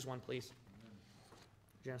Genesis 1, please.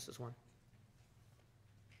 Genesis 1.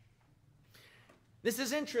 This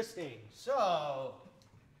is interesting. So,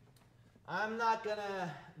 I'm not going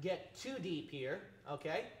to get too deep here,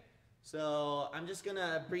 okay? So, I'm just going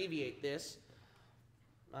to abbreviate this.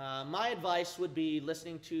 My advice would be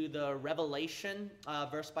listening to the Revelation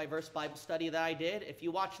verse-by-verse Bible study that I did. If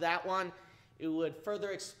you watch that one, it would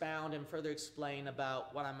further expound and further explain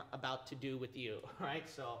about what I'm about to do with you, all right?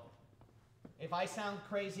 So, if I sound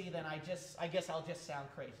crazy, then I guess I'll just sound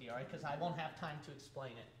crazy, all right? Because I won't have time to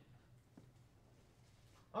explain it.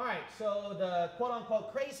 All right, so the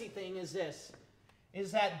quote-unquote crazy thing is this,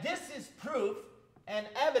 is that this is proof and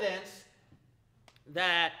evidence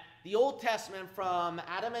that the Old Testament from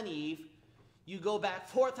Adam and Eve, you go back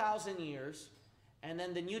 4,000 years, and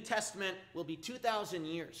then the New Testament will be 2,000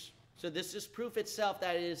 years. So this is proof itself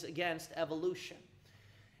that it is against evolution.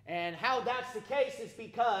 And how that's the case is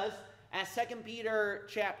because, as 2 Peter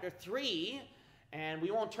chapter 3, and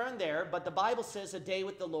we won't turn there, but the Bible says a day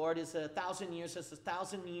with the Lord is 1,000 years, as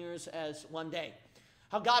 1,000 years as one day.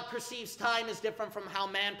 How God perceives time is different from how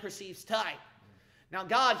man perceives time. Now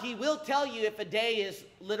God, he will tell you if a day is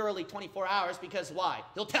literally 24 hours, because why?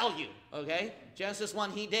 He'll tell you, okay? Genesis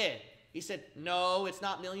 1, he did. He said, no, it's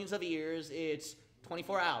not millions of years, it's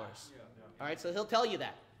 24 hours. All right, so he'll tell you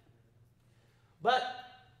that. But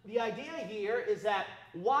the idea here is that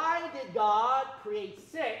why did God create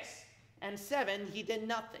 6 and 7? He did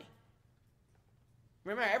nothing.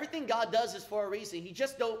 Remember, everything God does is for a reason. He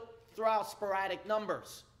just don't throw out sporadic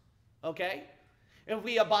numbers, okay? If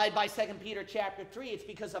we abide by 2 Peter chapter 3, it's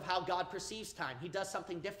because of how God perceives time. He does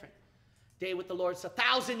something different. Day with the Lord is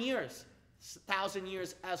 1,000 years. 1,000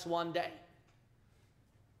 years as one day.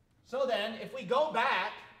 So then, if we go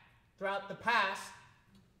back throughout the past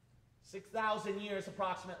 6,000 years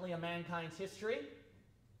approximately of mankind's history,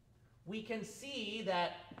 we can see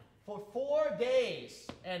that for 4 days,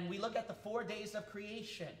 and we look at the 4 days of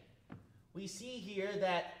creation, we see here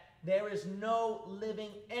that there is no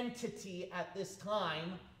living entity at this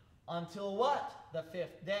time until what? The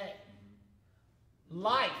 5th day.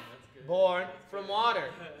 Life born from water.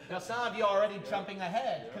 Now some of you are already jumping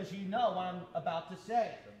ahead because you know what I'm about to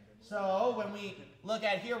say. So when we look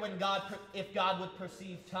at here, if God would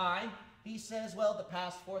perceive time, he says, well, the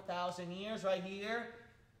past 4,000 years right here,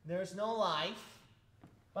 there's no life.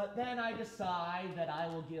 But then I decide that I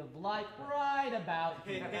will give life right about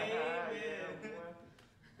here.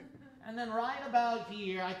 And then right about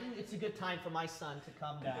here, I think it's a good time for my son to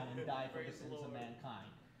come down and die for the sins of mankind.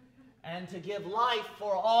 And to give life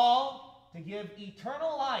for all, to give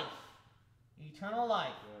eternal life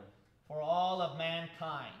for all of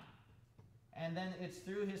mankind. And then it's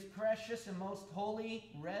through his precious and most holy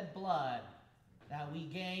red blood that we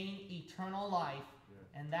gain eternal life.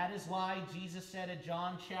 And that is why Jesus said in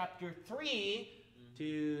John chapter 3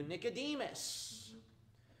 to Nicodemus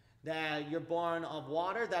that you're born of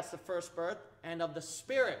water, that's the first birth, and of the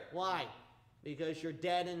Spirit. Why? Because you're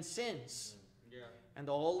dead in sins. And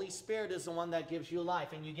the Holy Spirit is the one that gives you life,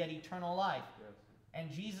 and you get eternal life.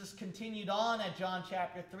 And Jesus continued on at John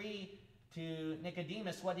chapter 3 to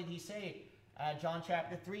Nicodemus. What did he say? John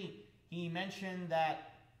chapter 3, he mentioned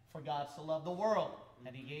that for God so loved the world,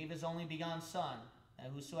 that he gave his only begotten Son,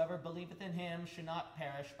 and whosoever believeth in him should not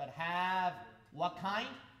perish, but have what kind?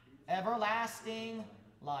 Everlasting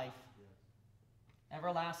life.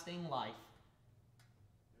 Everlasting life.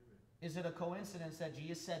 Is it a coincidence that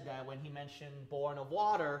Jesus said that when he mentioned born of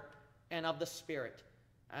water and of the Spirit?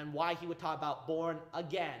 And why he would talk about born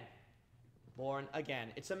again. Born again.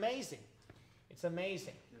 It's amazing. It's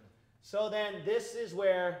amazing. Yeah. So then this is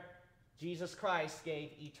where Jesus Christ gave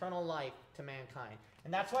eternal life to mankind.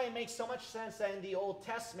 And that's why it makes so much sense that in the Old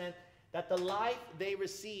Testament that the life they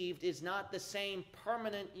received is not the same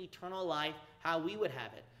permanent eternal life how we would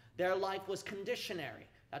have it. Their life was conditionary.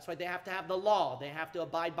 That's why they have to have the law. They have to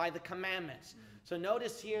abide by the commandments. So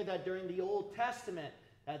notice here that during the Old Testament,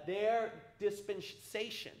 that their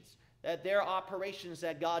dispensations, that their operations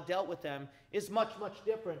that God dealt with them is much, much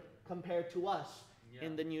different compared to us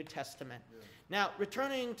in the New Testament. Yeah. Now,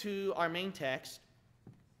 returning to our main text,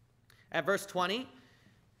 at verse 20,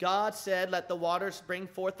 God said, let the waters bring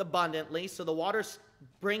forth abundantly. So the waters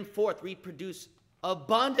bring forth, reproduce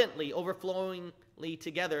abundantly, overflowingly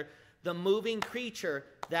together, the moving creature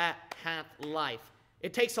that hath life.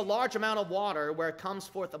 It takes a large amount of water where it comes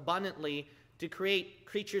forth abundantly to create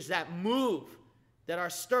creatures that move, that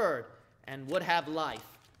are stirred, and would have life.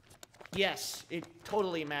 Yes, it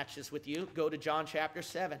totally matches with you. Go to John chapter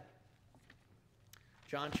 7.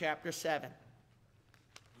 John chapter 7.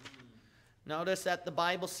 Notice that the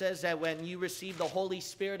Bible says that when you receive the Holy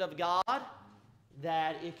Spirit of God,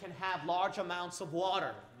 that it can have large amounts of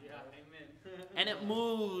water. Yeah, amen. And it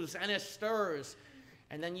moves and it stirs.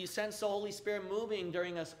 And then you sense the Holy Spirit moving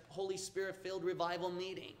during a Holy Spirit-filled revival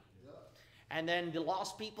meeting. And then the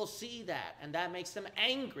lost people see that, and that makes them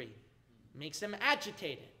angry, makes them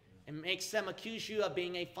agitated, and makes them accuse you of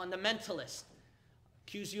being a fundamentalist,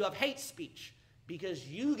 accuse you of hate speech, because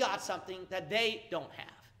you got something that they don't have.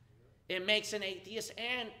 It makes an atheist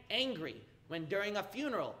angry when during a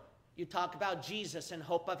funeral you talk about Jesus and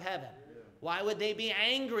hope of heaven. Why would they be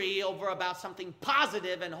angry over about something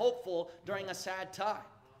positive and hopeful during a sad time?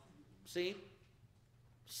 See?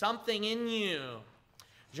 Something in you.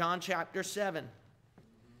 John chapter 7.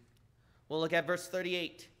 We'll look at verse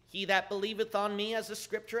 38. He that believeth on me, as the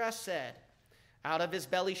scripture has said, out of his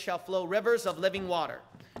belly shall flow rivers of living water.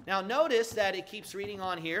 Now notice that it keeps reading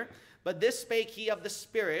on here. But this spake he of the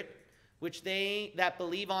Spirit, which they that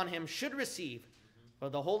believe on him should receive. For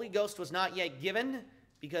the Holy Ghost was not yet given,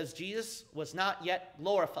 because Jesus was not yet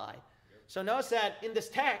glorified. So notice that in this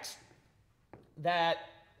text, that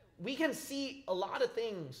we can see a lot of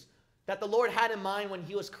things that the Lord had in mind when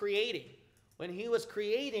he was creating. When he was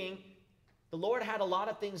creating, the Lord had a lot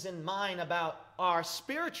of things in mind about our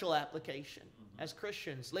spiritual application as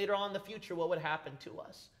Christians. Later on in the future, what would happen to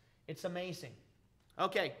us. It's amazing.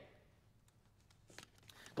 Okay.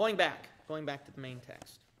 Going back to the main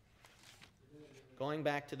text. Going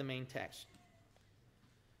back to the main text.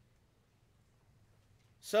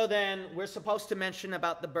 So then, we're supposed to mention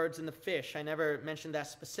about the birds and the fish. I never mentioned that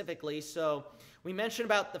specifically. So, we mentioned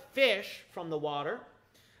about the fish from the water.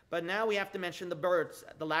 But now we have to mention the birds,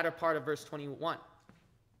 the latter part of verse 21.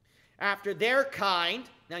 After their kind.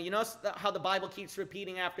 Now, you notice how the Bible keeps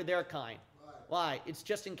repeating after their kind. Why? It's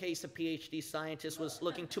just in case a PhD scientist was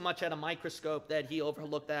looking too much at a microscope that he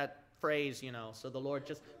overlooked that phrase, you know. So the Lord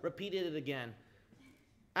just repeated it again.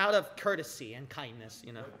 Out of courtesy and kindness,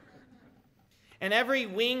 you know. And every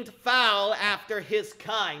winged fowl after his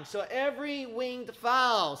kind. So every winged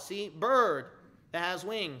fowl, see, bird that has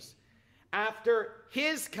wings, after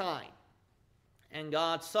his kind. And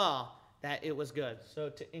God saw that it was good.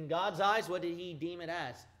 So in God's eyes, what did he deem it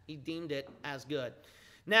as? He deemed it as good.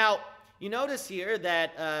 Now, you notice here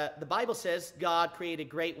that the Bible says God created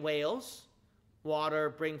great whales, water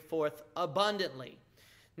bring forth abundantly.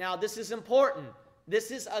 Now, this is important. This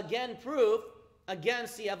is, again, proof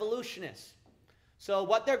against the evolutionists. So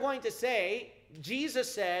what they're going to say,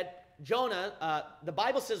 Jesus said, Jonah, the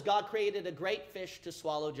Bible says God created a great fish to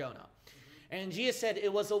swallow Jonah. And Jesus said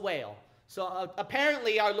it was a whale. So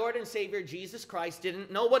apparently our Lord and Savior Jesus Christ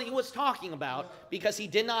didn't know what he was talking about because he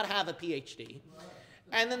did not have a PhD.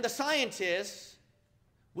 And then the scientists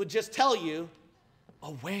would just tell you,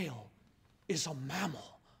 a whale is a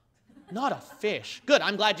mammal, not a fish. Good,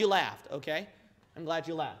 I'm glad you laughed, okay? I'm glad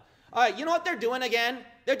you laughed. All right, you know what they're doing again?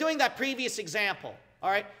 They're doing that previous example, all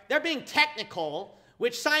right? They're being technical,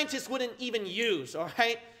 which scientists wouldn't even use, all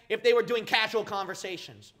right, if they were doing casual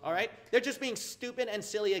conversations, all right? They're just being stupid and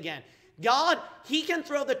silly again. God, he can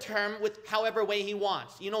throw the term with however way he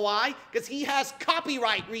wants. You know why? Because he has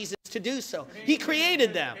copyright reasons to do so. He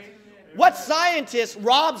created them. What scientist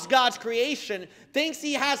robs God's creation thinks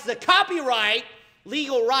he has the copyright,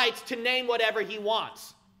 legal rights to name whatever he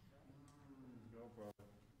wants?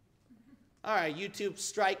 All right, YouTube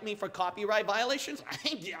strike me for copyright violations?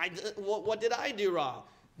 What did I do wrong?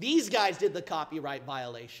 These guys did the copyright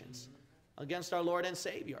violations against our Lord and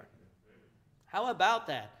Savior. How about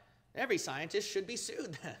that? Every scientist should be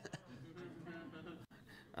sued.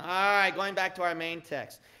 All right, going back to our main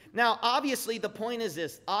text. Now, obviously, the point is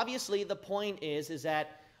this. Obviously, the point is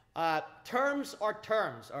that terms are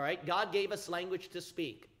terms, all right? God gave us language to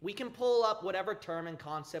speak. We can pull up whatever term and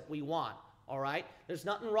concept we want, all right? There's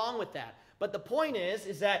nothing wrong with that. But the point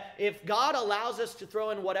is that if God allows us to throw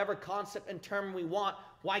in whatever concept and term we want,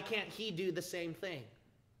 why can't he do the same thing?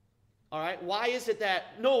 All right, why is it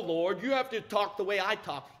that, no, Lord, you have to talk the way I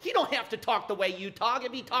talk? He don't have to talk the way you talk.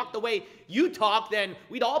 If he talked the way you talk, then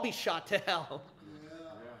we'd all be shot to hell.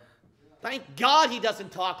 Thank God he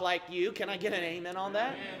doesn't talk like you. Can I get an amen on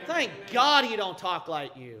that? Thank God he don't talk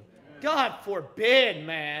like you. God forbid,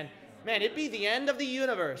 man. Man, it'd be the end of the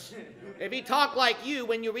universe. If he talked like you,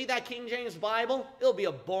 when you read that King James Bible, it'll be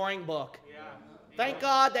a boring book. Thank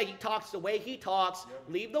God that he talks the way he talks.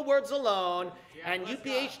 Leave the words alone. And you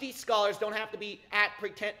PhD scholars don't have to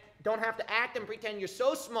act and pretend you're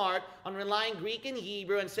so smart on relying Greek and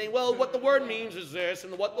Hebrew and saying, well, what the word means is this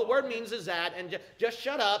and what the word means is that, and just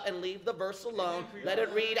shut up and leave the verse alone. Let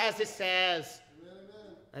it read as it says.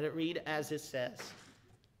 Let it read as it says.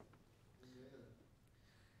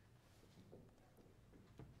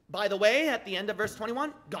 By the way, at the end of verse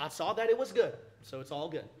 21, God saw that it was good. So it's all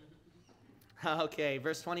good. Okay,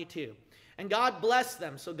 verse 22. And God blessed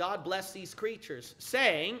them. So God blessed these creatures,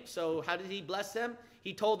 saying, so how did he bless them?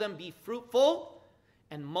 He told them, be fruitful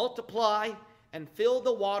and multiply and fill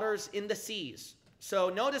the waters in the seas. So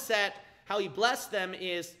notice that how he blessed them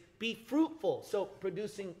is be fruitful, so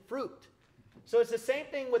producing fruit. So it's the same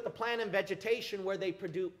thing with the plant and vegetation where they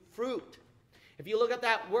produce fruit. If you look at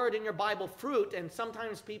that word in your Bible, fruit, and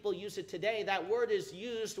sometimes people use it today, that word is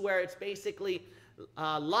used where it's basically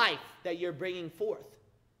life that you're bringing forth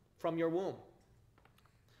from your womb.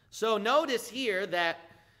 So notice here that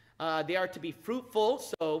they are to be fruitful,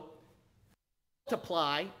 so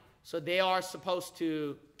multiply, so they are supposed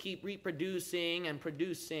to keep reproducing and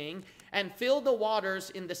producing, and fill the waters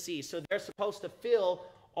in the sea. So they're supposed to fill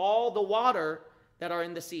all the water that are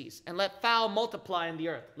in the seas. And let fowl multiply in the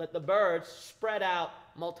earth. Let the birds spread out,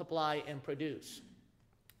 multiply, and produce.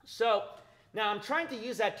 So now I'm trying to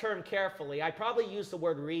use that term carefully. I probably used the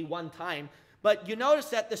word re one time, but you notice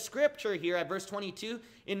that the scripture here at verse 22,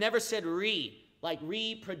 it never said like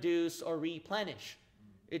reproduce or replenish.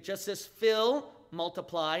 It just says fill,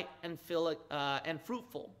 multiply, and fill and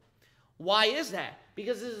fruitful. Why is that?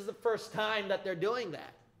 Because this is the first time that they're doing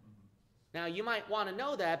that. Now you might want to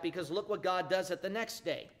know that because look what God does at the next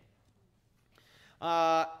day.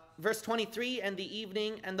 Verse 23, and the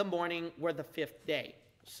evening and the morning were the fifth day.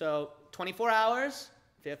 So 24 hours,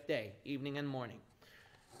 fifth day, evening and morning.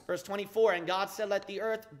 Verse 24, and God said, let the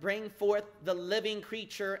earth bring forth the living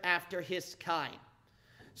creature after his kind.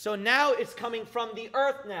 So now it's coming from the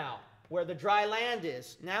earth now, where the dry land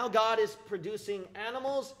is. Now God is producing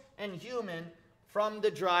animals and human from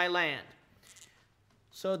the dry land.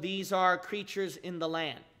 So these are creatures in the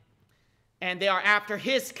land. And they are after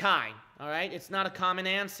his kind, all right? It's not a common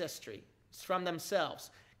ancestry. It's from themselves.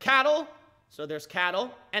 Cattle, so there's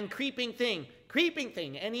cattle, and creeping thing,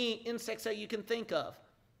 any insects that you can think of.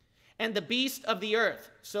 And the beast of the earth,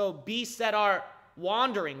 so beasts that are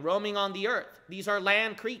wandering, roaming on the earth. These are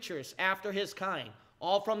land creatures after his kind,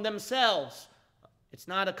 all from themselves. It's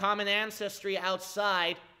not a common ancestry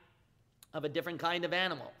outside of a different kind of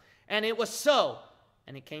animal. And it was so,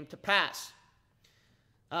 and it came to pass.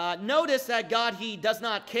 Notice that God, he does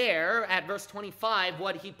not care, at verse 25,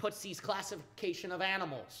 what he puts these classification of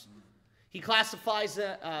animals. He classifies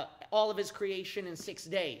all of his creation in 6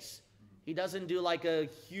 days. He doesn't do like a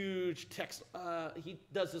huge text. He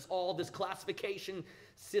does all this classification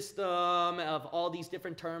system of all these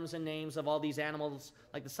different terms and names of all these animals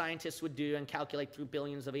like the scientists would do and calculate through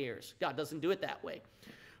billions of years. God doesn't do it that way.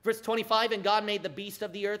 Verse 25, and God made the beast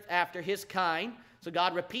of the earth after his kind. So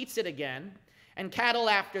God repeats it again. And cattle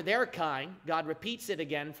after their kind. God repeats it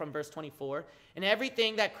again from verse 24. And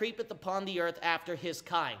everything that creepeth upon the earth after his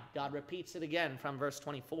kind. God repeats it again from verse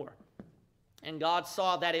 24. And God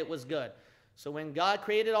saw that it was good. So when God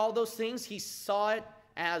created all those things, he saw it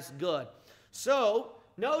as good. So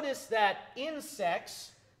notice that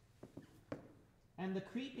insects and the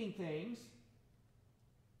creeping things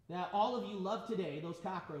that all of you love today, those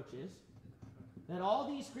cockroaches, that all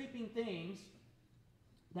these creeping things,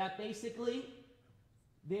 that basically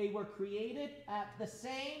they were created at the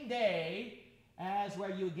same day as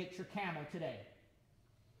where you would get your camel today,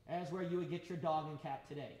 as where you would get your dog and cat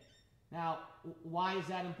today. Now, why is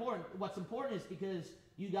that important? What's important is because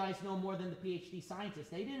you guys know more than the PhD scientists.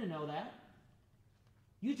 They didn't know that.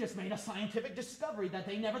 You just made a scientific discovery that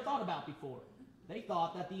they never thought about before. They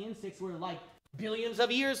thought that the insects were like billions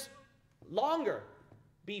of years longer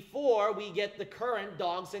before we get the current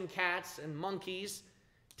dogs and cats and monkeys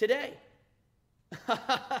today.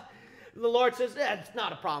 The Lord says, it's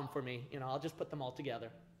not a problem for me. I'll just put them all together.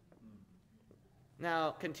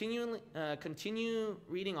 Now, continue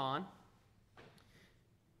reading on.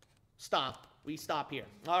 Stop. We stop here.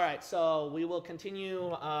 All right, so we will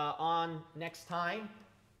continue on next time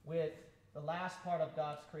with the last part of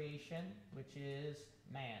God's creation, which is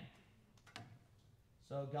man.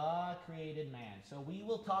 So God created man. So we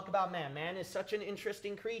will talk about man. Man is such an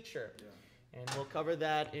interesting creature. Yeah. And we'll cover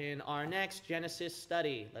that in our next Genesis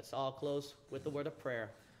study. Let's all close with the word of prayer.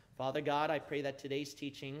 Father God, I pray that today's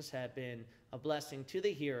teachings have been a blessing to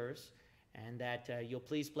the hearers, and that you'll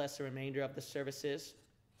please bless the remainder of the services.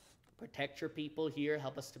 Protect your people here.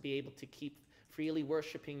 Help us to be able to keep freely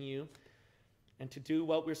worshiping you, and to do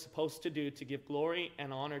what we're supposed to do to give glory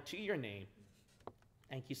and honor to your name.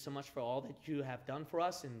 Thank you so much for all that you have done for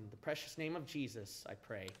us. In the precious name of Jesus, I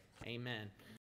pray. Amen.